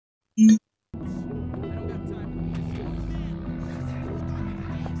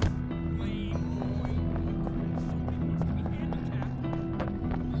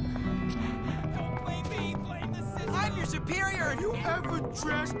ever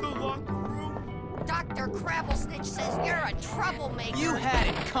trashed the locker room? Dr. Crabblesnitch says you're a troublemaker. You had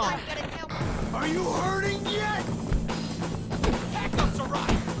it coming. I'm gonna help. Are you hurting yet? Backups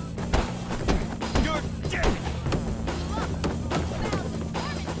arrive. You're dead!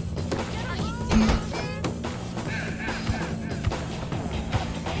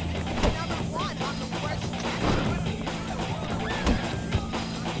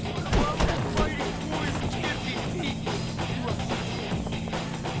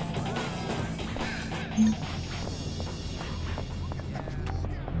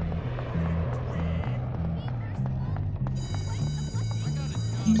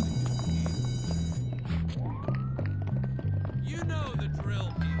 You know the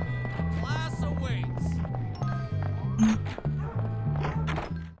drill, people. Class awaits.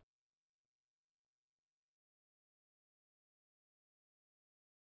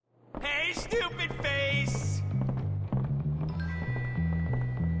 Hey, stupid face!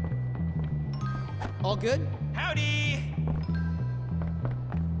 All good? Howdy!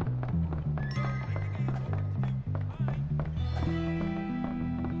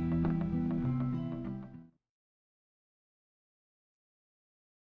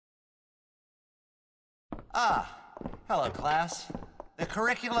 Ah, hello, class. The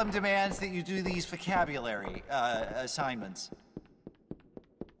curriculum demands that you do these vocabulary assignments.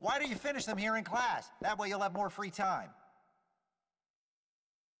 Why don't you finish them here in class? That way you'll have more free time.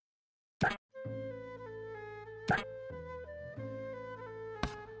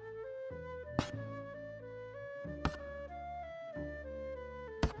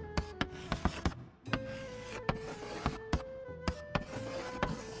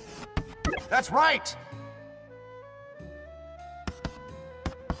 That's right!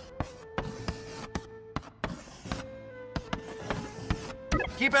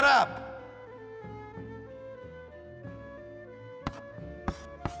 Keep it up!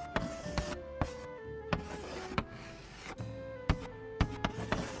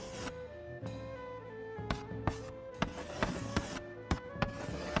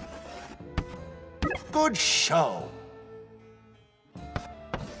 Good show!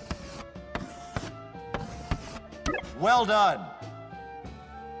 Well done!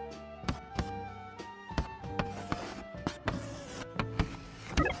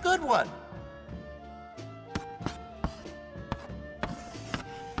 Good one!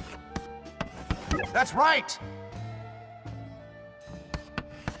 That's right!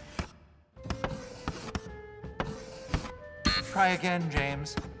 Try again,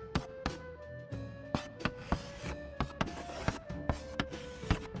 James.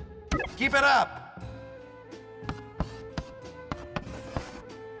 Keep it up!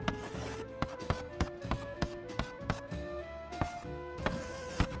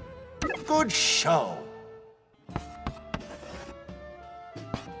 Good show.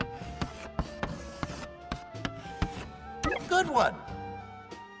 Good one.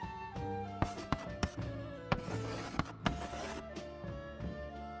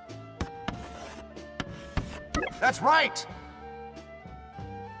 That's right.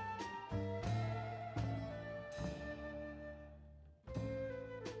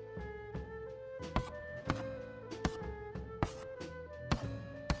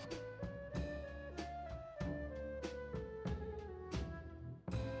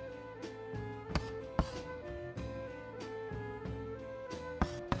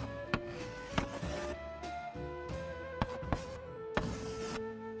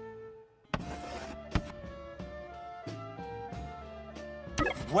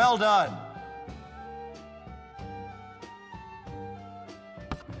 Well done.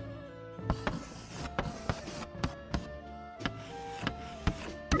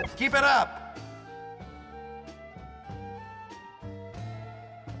 Keep it up.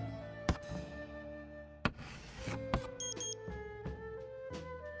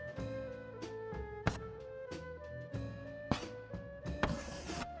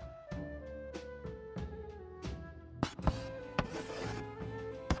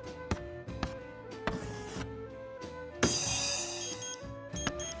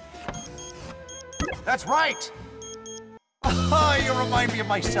 That's right! Oh, you remind me of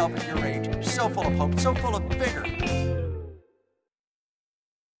myself at your age. So full of hope, so full of vigor.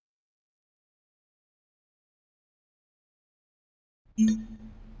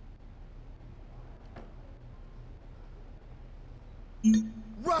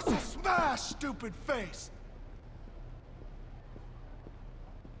 Russell, smash, stupid face!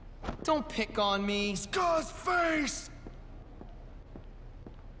 Don't pick on me. Scar's face!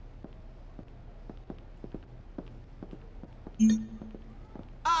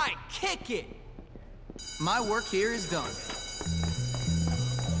 I kick it! My work here is done.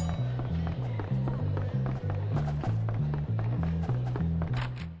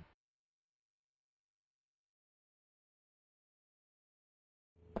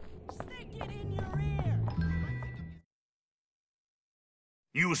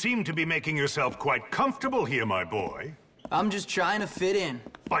 You seem to be making yourself quite comfortable here, my boy. I'm just trying to fit in.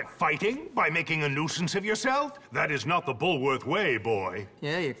 By fighting? By making a nuisance of yourself? That is not the Bullworth way, boy.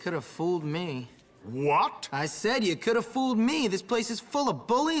 Yeah, you could have fooled me. What? I said you could have fooled me. This place is full of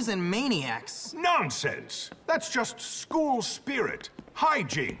bullies and maniacs. Nonsense! That's just school spirit.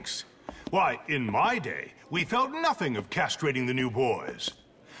 Hijinks. Why, in my day, we felt nothing of castrating the new boys.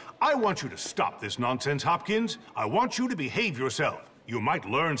 I want you to stop this nonsense, Hopkins. I want you to behave yourself. You might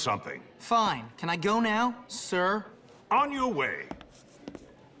learn something. Fine. Can I go now, sir? On your way.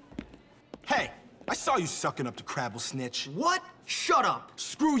 Hey, I saw you sucking up to Crabble Snitch. What? Shut up.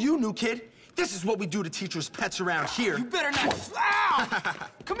 Screw you, new kid. This is what we do to teachers' pets around here. You better not. Ow!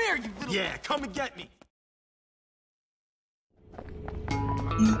 Come here, you little... Yeah, come and get me.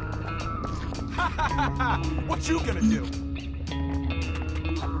 What you gonna do?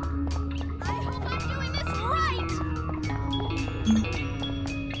 I hope I'm doing this right!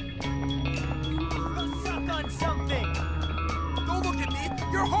 Go suck on something! Don't look at me.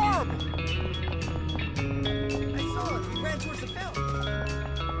 You're horrible. I saw it. We ran towards the fountain.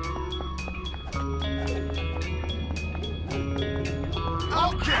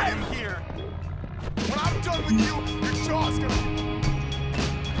 I'll get him here. When I'm done with you, your jaw's gonna...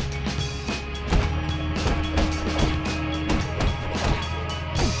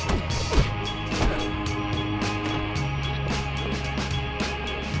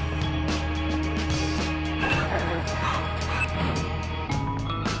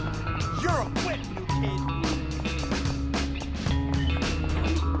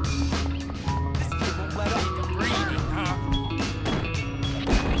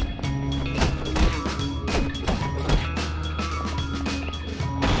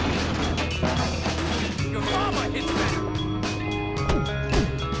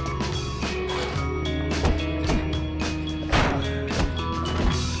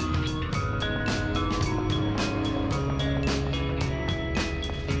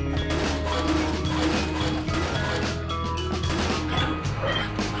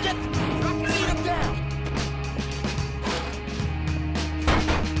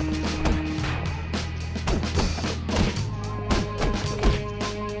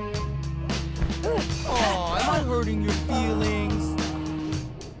 hurting your feelings.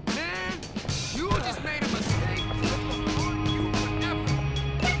 Man, you just made a mistake.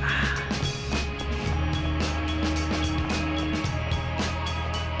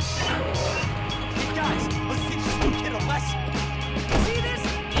 Hey guys, let's teach this new kid a lesson. See this?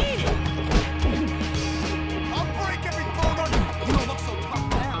 Eat it! I'll break every bone on you. You don't look so tough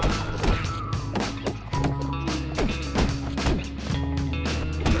now.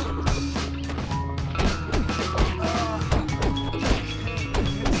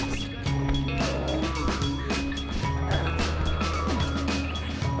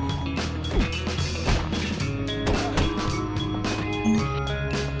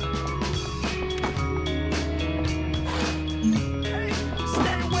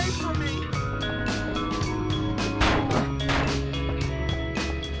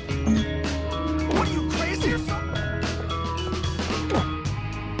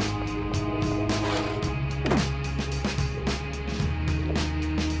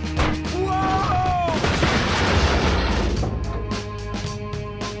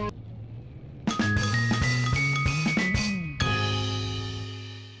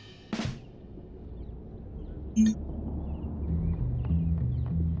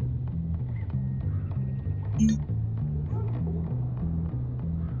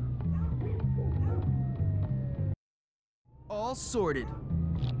 All sorted.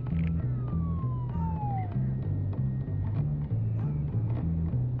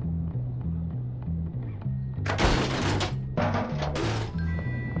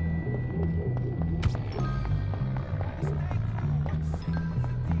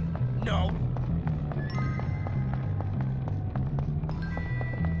 No.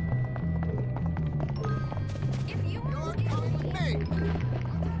 If you were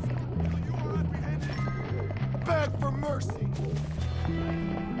Beg for mercy.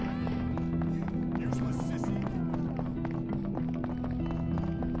 Useless sissy.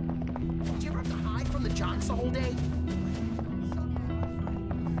 Did you ever have to hide from the jocks the whole day?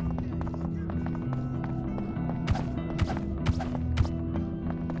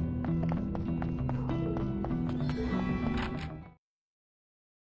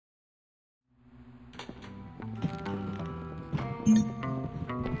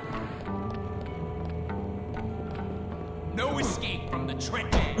 No escape from the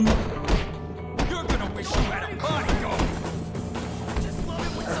Trent gang. You're gonna wish you had a bodyguard. Just love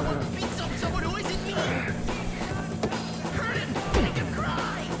it when someone beats up someone who isn't me. Hurt it, make him cry.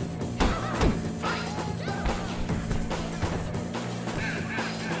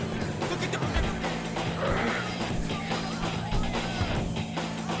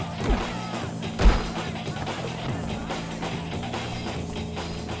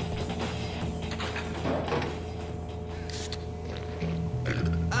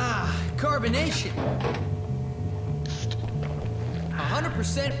 carbonation.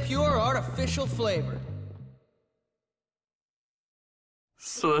 100% pure artificial flavor.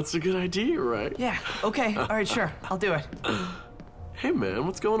 So that's a good idea, right? Yeah, okay, all right, sure, I'll do it. Hey man,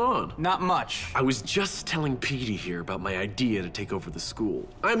 what's going on? Not much. I was just telling Petey here about my idea to take over the school.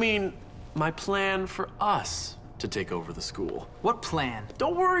 I mean, my plan for us to take over the school. What plan?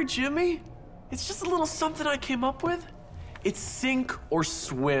 Don't worry, Jimmy. It's just a little something I came up with. It's sink or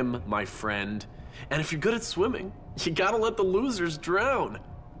swim, my friend. And if you're good at swimming, you gotta let the losers drown.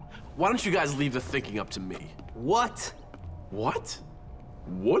 Why don't you guys leave the thinking up to me? What? What?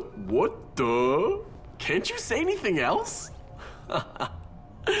 What the? Can't you say anything else?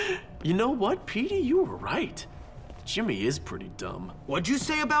 You know what, Petey? You were right. Jimmy is pretty dumb. What'd you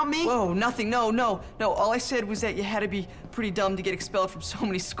say about me? Whoa, nothing, no. All I said was that you had to be pretty dumb to get expelled from so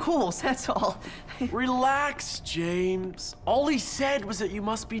many schools, that's all. Relax, James. All he said was that you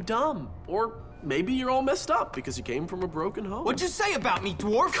must be dumb. Or maybe you're all messed up because you came from a broken home. What'd you say about me,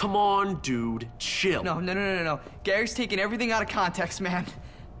 dwarf? Come on, dude. Chill. No. Gary's taking everything out of context, man.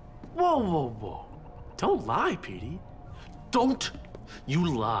 Whoa. Don't lie, Petey. Don't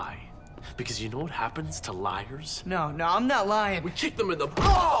you lie. Because you know what happens to liars? No, I'm not lying. We kick them in the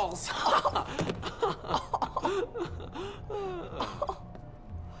balls!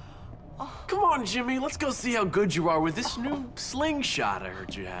 Come on, Jimmy, let's go see how good you are with this new slingshot I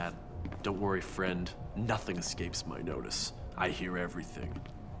heard you had. Don't worry, friend. Nothing escapes my notice. I hear everything.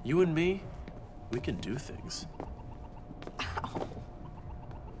 You and me, we can do things. Ow.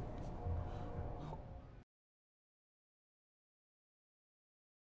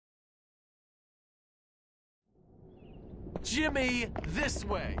 Jimmy, this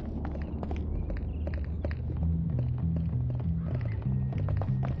way!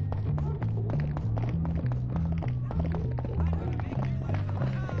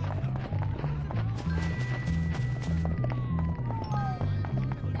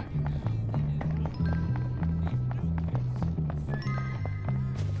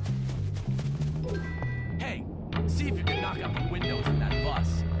 Hey, see if you can knock out the windows in that bus.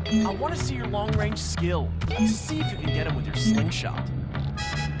 I want to see your long-range skill. To see if you can get him with your slingshot.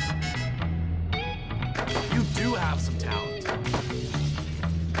 You do have some talent.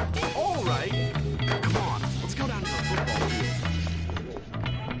 All right. Come on, let's go down to the football field.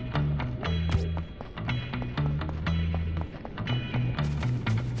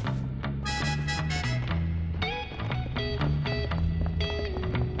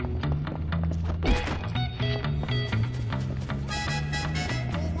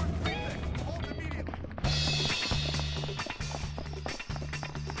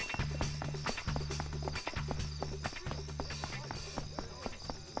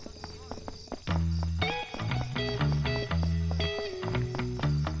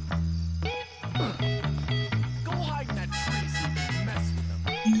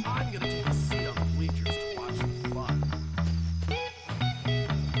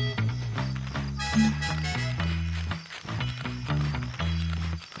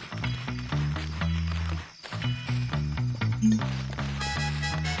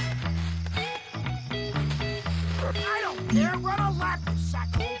 I don't care. Run a lap, you sack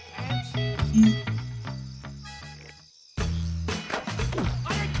of old pants. I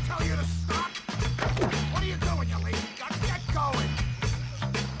didn't tell you to stop. What are you doing, you lazy duck? Get going.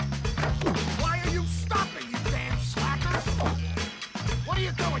 Why are you stopping, you damn slackers? What are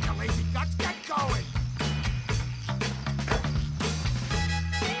you doing, you lazy ducks? Get going.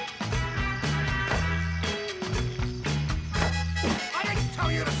 I didn't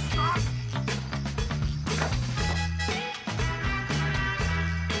tell you to stop.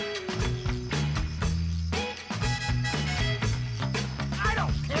 I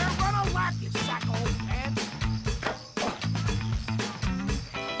don't care. Run a lap, you sack of old pants.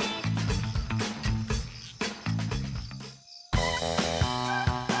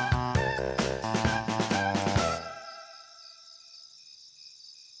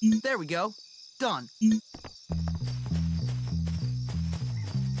 There we go. Done. You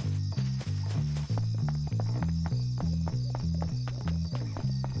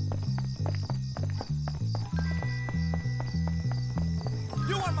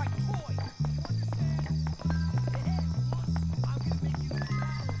are my toy! I'm gonna make you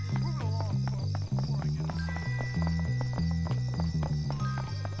move it along, folks, before I get upset.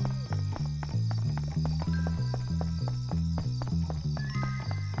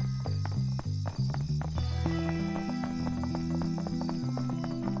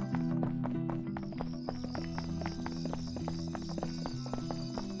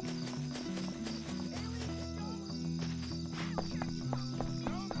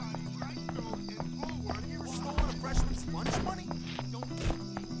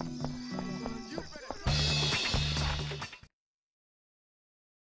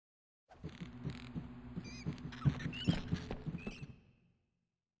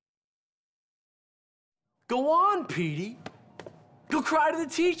 Go on, Petey. Go cry to the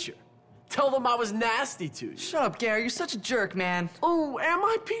teacher. Tell them I was nasty to you. Shut up, Gary. You're such a jerk, man. Oh, am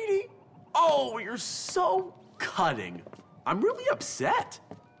I, Petey? Oh, you're so cutting. I'm really upset.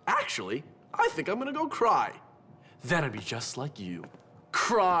 Actually, I think I'm gonna go cry. Then I'd be just like you.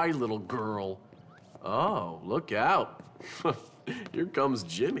 Cry, little girl. Oh, look out. Here comes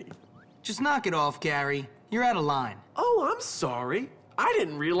Jimmy. Just knock it off, Gary. You're out of line. Oh, I'm sorry. I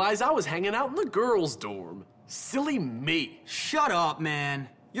didn't realize I was hanging out in the girls' dorm. Silly me. Shut up, man.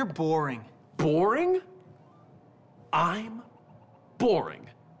 You're boring. Boring? I'm boring.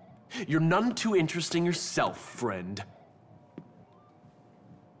 You're none too interesting yourself, friend.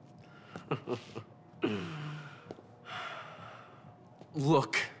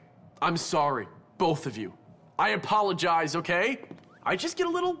 Look, I'm sorry, both of you. I apologize, okay? I just get a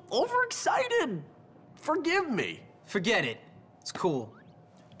little overexcited. Forgive me. Forget it. It's cool.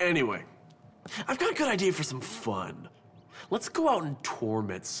 Anyway, I've got a good idea for some fun. Let's go out and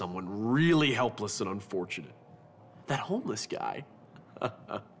torment someone really helpless and unfortunate. That homeless guy.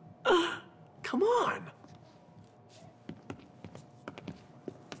 Come on.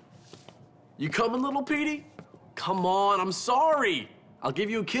 You coming, little Petey? Come on, I'm sorry. I'll give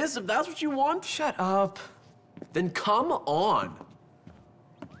you a kiss if that's what you want. Shut up. Then come on.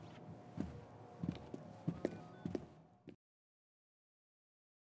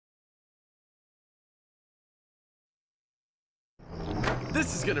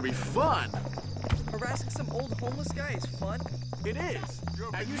 This is gonna be fun. Harassing some old homeless guy is fun? It is.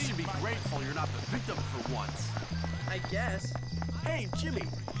 And you should be grateful you're not the victim for once. I guess. Hey, Jimmy,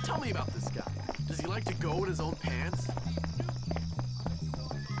 tell me about this guy. Does he like to go in his own pants?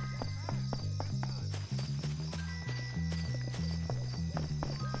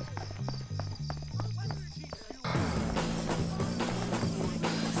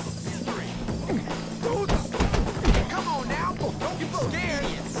 Come on now! Don't get scared!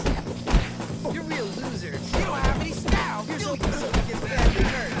 You're real losers. You don't have any style! Here's hoping someone gets badly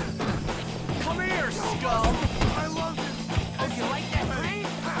hurt. Come here, scum! I love you! Oh, you like that green?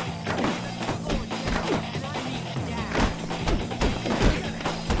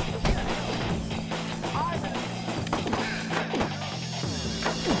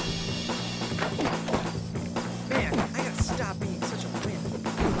 Man, I gotta stop being such a wimp.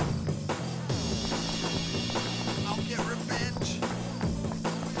 I'll get revenge!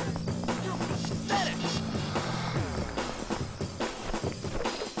 You're pathetic!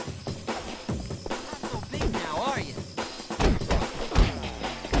 Not so big now, are you?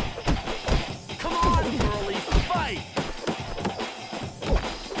 Come on, Burley, fight!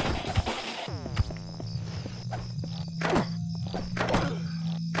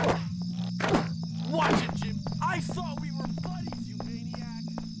 Watch it, Jim. I thought we were buddies, you maniac.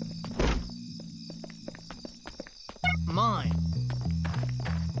 Mine.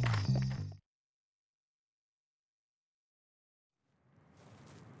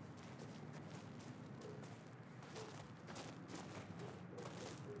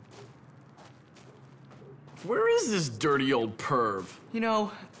 Where is this dirty old perv? You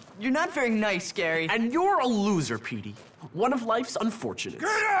know, you're not very nice, Gary. And you're a loser, Petey. One of life's unfortunates.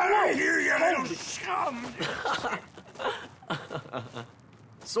 Get out of here, you little scum!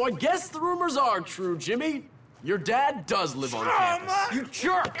 So I guess the rumors are true, Jimmy. Your dad does live on campus. You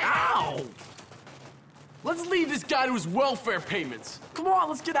jerk! Ow! Let's leave this guy to his welfare payments. Come on,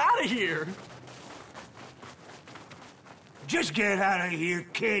 let's get out of here. Just get out of here,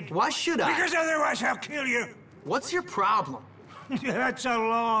 kid. Why should I? Because otherwise I'll kill you. What's your problem? That's a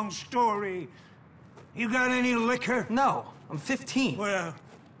long story. You got any liquor? No, I'm 15. Well,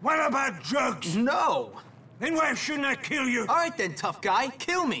 what about drugs? No. Then why shouldn't I kill you? All right then, tough guy,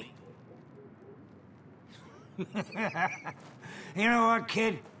 kill me. You know what,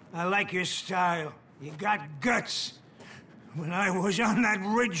 kid? I like your style. You got guts. When I was on that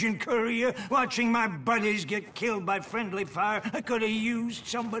ridge in Korea, watching my buddies get killed by friendly fire, I could have used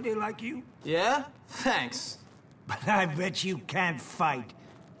somebody like you. Yeah? Thanks. But I bet you can't fight.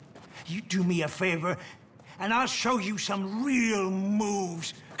 You do me a favor, and I'll show you some real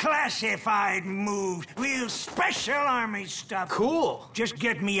moves. Classified moves. Real special army stuff. Cool. Just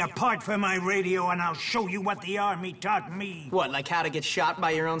get me a part for my radio, and I'll show you what the army taught me. What, like how to get shot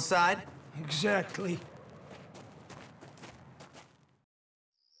by your own side? Exactly.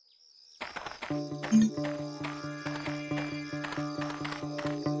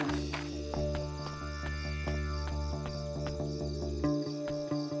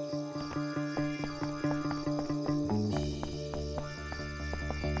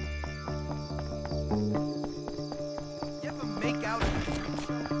 You ever make out at a freak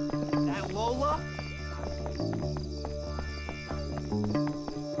show? That Lola?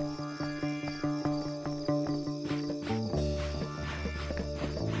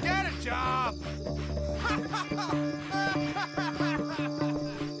 job!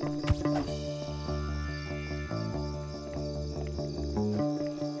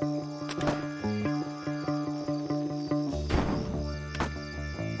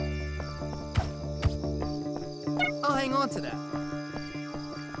 I'll hang on to that.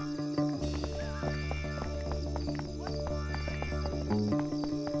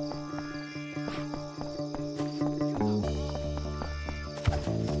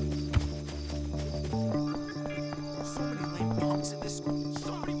 So many lame punks in this school.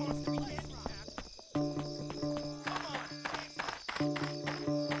 Somebody wants to be handicapped. Come on.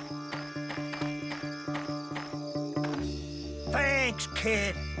 Thanks,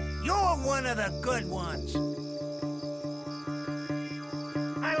 kid. You're one of the good ones.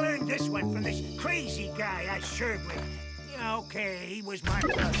 I learned this one from this crazy guy I served with. Yeah, okay, he was my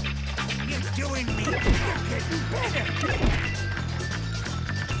brother. You're doing me. You're getting better.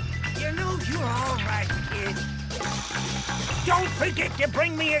 You know, you're all right, kid. Don't forget to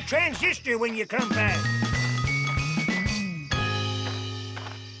bring me a transistor when you come back.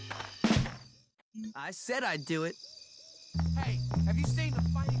 I said I'd do it. Hey, have you